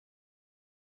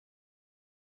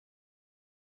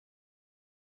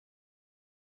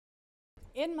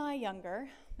In my younger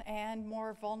and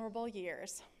more vulnerable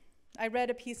years, I read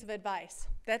a piece of advice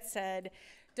that said,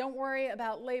 don't worry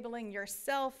about labeling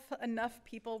yourself, enough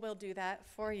people will do that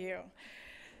for you.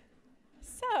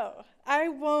 So, I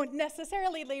won't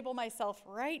necessarily label myself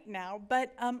right now,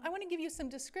 but I want to give you some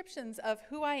descriptions of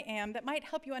who I am that might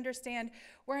help you understand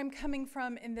where I'm coming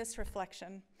from in this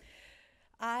reflection.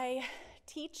 I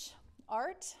teach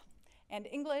art and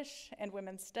English and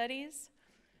women's studies.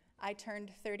 I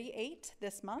turned 38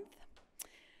 this month.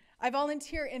 I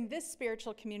volunteer in this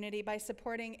spiritual community by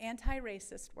supporting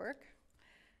anti-racist work.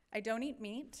 I don't eat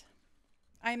meat.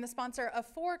 I am the sponsor of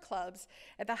 4 clubs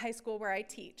at the high school where I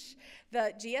teach.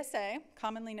 The GSA,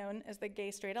 commonly known as the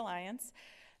Gay Straight Alliance,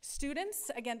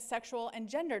 Students Against Sexual and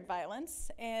Gendered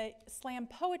Violence, a slam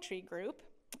poetry group,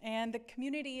 and the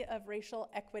Community of Racial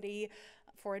Equity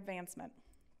for Advancement.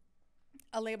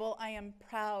 A label I am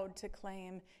proud to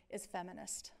claim is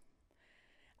feminist.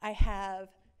 I have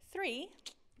 3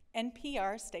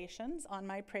 NPR stations on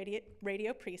my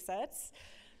radio presets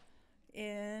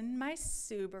in my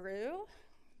Subaru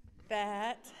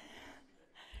that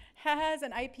has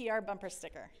an IPR bumper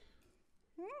sticker.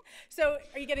 So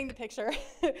are you getting the picture?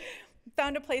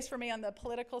 Found a place for me on the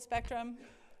political spectrum.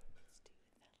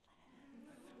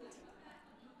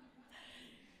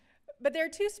 But there are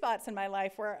 2 spots in my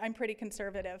life where I'm pretty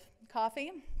conservative: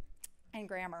 coffee and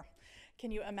grammar. Can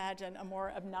you imagine a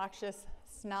more obnoxious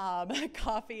snob,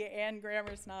 coffee and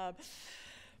grammar snob?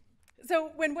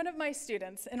 So when one of my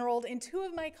students enrolled in 2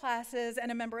 of my classes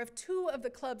and a member of 2 of the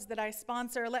clubs that I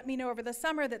sponsor let me know over the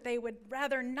summer that they would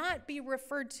rather not be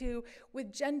referred to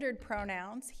with gendered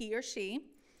pronouns, he or she,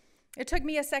 it took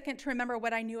me a second to remember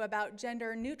what I knew about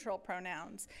gender-neutral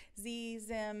pronouns, ze,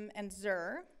 zim, and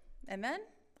zer, and then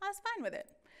I was fine with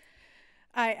it.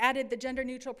 I added the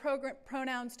gender-neutral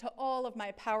pronouns to all of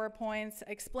my PowerPoints,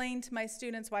 explained to my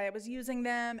students why I was using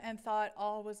them, and thought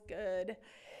all was good.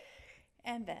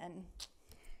 And then,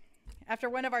 after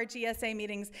one of our GSA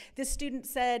meetings, this student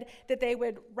said that they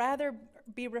would rather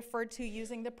be referred to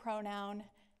using the pronoun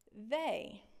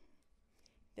they.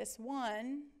 This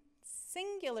one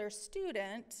singular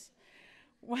student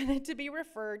wanted to be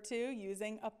referred to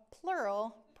using a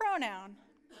plural pronoun.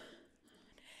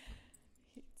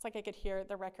 It's like I could hear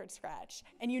the record scratch.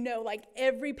 And you know, like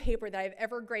every paper that I've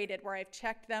ever graded where I've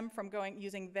checked them from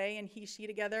using they and he, she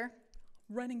together,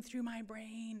 running through my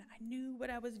brain. I knew what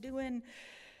I was doing.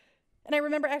 And I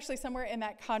remember actually somewhere in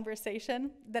that conversation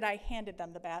that I handed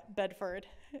them the Bedford.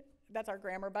 That's our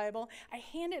grammar Bible. I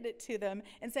handed it to them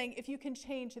and saying, if you can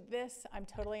change this, I'm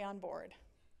totally on board.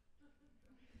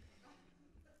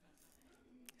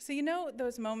 So you know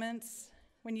those moments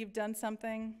when you've done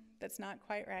something that's not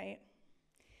quite right?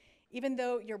 Even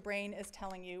though your brain is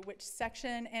telling you which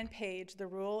section and page the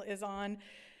rule is on,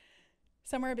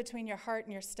 somewhere between your heart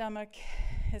and your stomach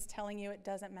is telling you it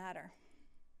doesn't matter.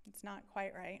 It's not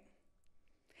quite right.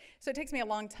 So it takes me a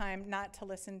long time not to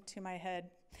listen to my head.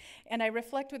 And I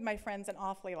reflect with my friends an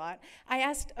awfully lot. I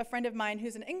asked a friend of mine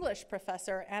who's an English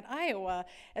professor at Iowa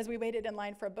as we waited in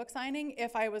line for a book signing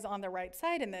if I was on the right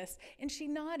side in this. And she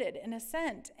nodded in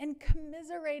assent and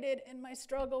commiserated in my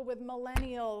struggle with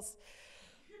millennials.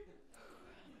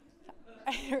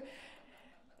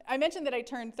 I mentioned that I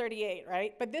turned 38,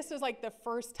 right? But this was like the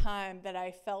first time that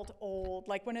I felt old,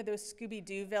 like one of those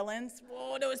Scooby-Doo villains.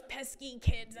 Whoa, those pesky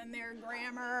kids and their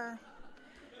grammar.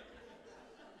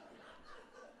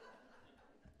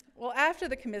 Well, after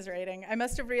the commiserating, I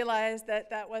must have realized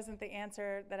that that wasn't the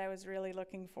answer that I was really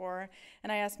looking for,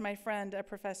 and I asked my friend, a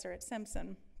professor at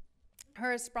Simpson. Her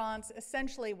response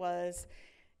essentially was,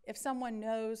 if someone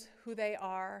knows who they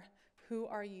are, who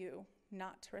are you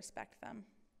not to respect them?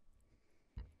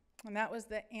 And that was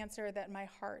the answer that my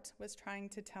heart was trying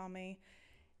to tell me,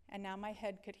 and now my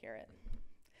head could hear it.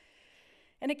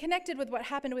 And it connected with what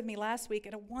happened with me last week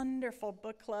at a wonderful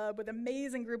book club with an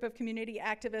amazing group of community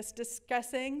activists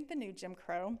discussing the new Jim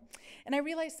Crow. And I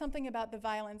realized something about the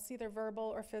violence, either verbal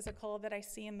or physical, that I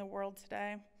see in the world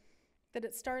today, that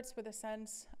it starts with a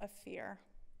sense of fear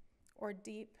or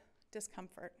deep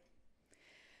discomfort.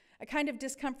 A kind of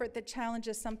discomfort that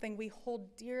challenges something we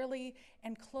hold dearly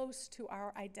and close to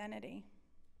our identity.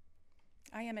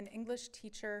 I am an English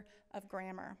teacher of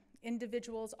grammar.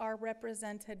 Individuals are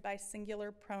represented by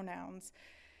singular pronouns,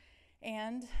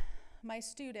 and my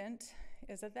student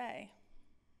is a they.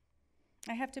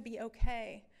 I have to be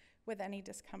okay with any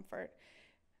discomfort,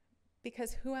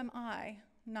 because who am I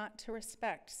not to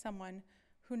respect someone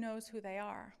who knows who they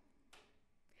are?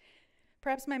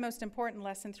 Perhaps my most important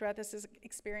lesson throughout this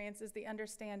experience is the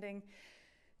understanding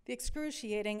The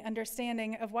excruciating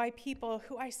understanding of why people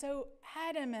who I so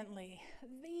adamantly,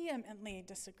 vehemently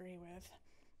disagree with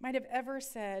might have ever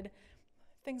said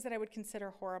things that I would consider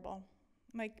horrible,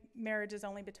 like marriage is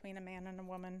only between a man and a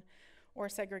woman, or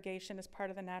segregation is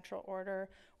part of the natural order,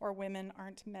 or women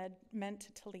aren't meant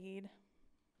to lead.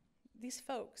 These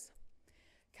folks,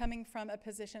 coming from a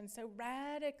position so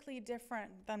radically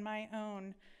different than my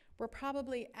own, were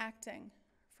probably acting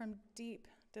from deep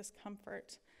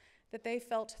discomfort that they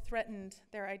felt threatened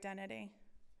their identity.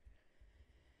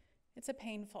 It's a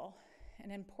painful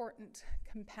and important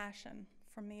compassion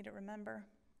for me to remember.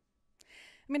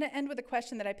 I'm going to end with a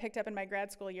question that I picked up in my grad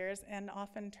school years and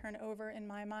often turn over in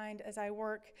my mind as I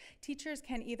work. Teachers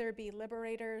can either be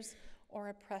liberators or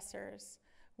oppressors.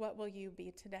 What will you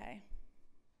be today?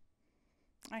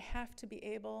 I have to be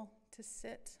able to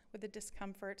sit with the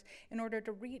discomfort in order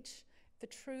to reach the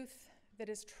truth that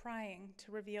is trying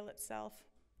to reveal itself.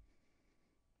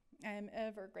 I am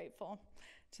ever grateful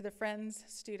to the friends,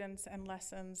 students, and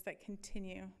lessons that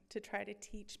continue to try to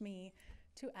teach me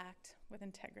to act with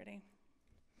integrity.